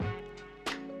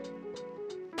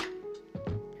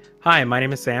Hi, my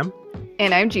name is Sam,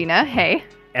 And I'm Gina. Hey.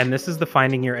 and this is the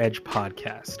Finding Your Edge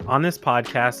podcast. On this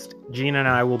podcast, Gina and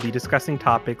I will be discussing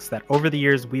topics that over the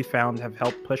years we found have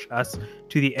helped push us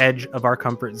to the edge of our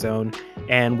comfort zone,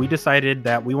 and we decided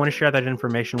that we want to share that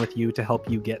information with you to help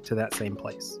you get to that same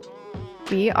place.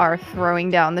 We are throwing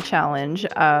down the challenge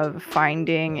of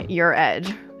finding your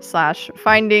edge /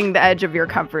 finding the edge of your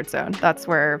comfort zone. That's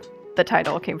where the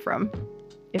title came from,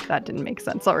 if that didn't make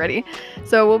sense already.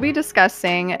 So we'll be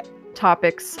discussing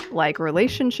topics like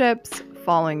relationships,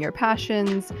 following your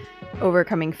passions,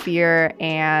 overcoming fear,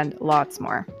 and lots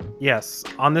more. Yes,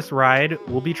 on this ride,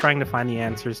 we'll be trying to find the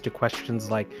answers to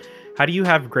questions like how do you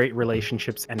have great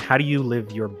relationships and how do you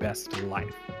live your best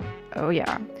life? Oh,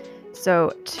 yeah.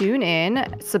 So tune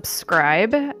in,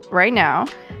 subscribe right now,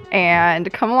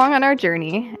 and come along on our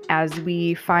journey as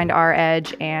we find our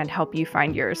edge and help you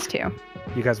find yours too.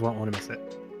 You guys won't want to miss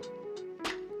it.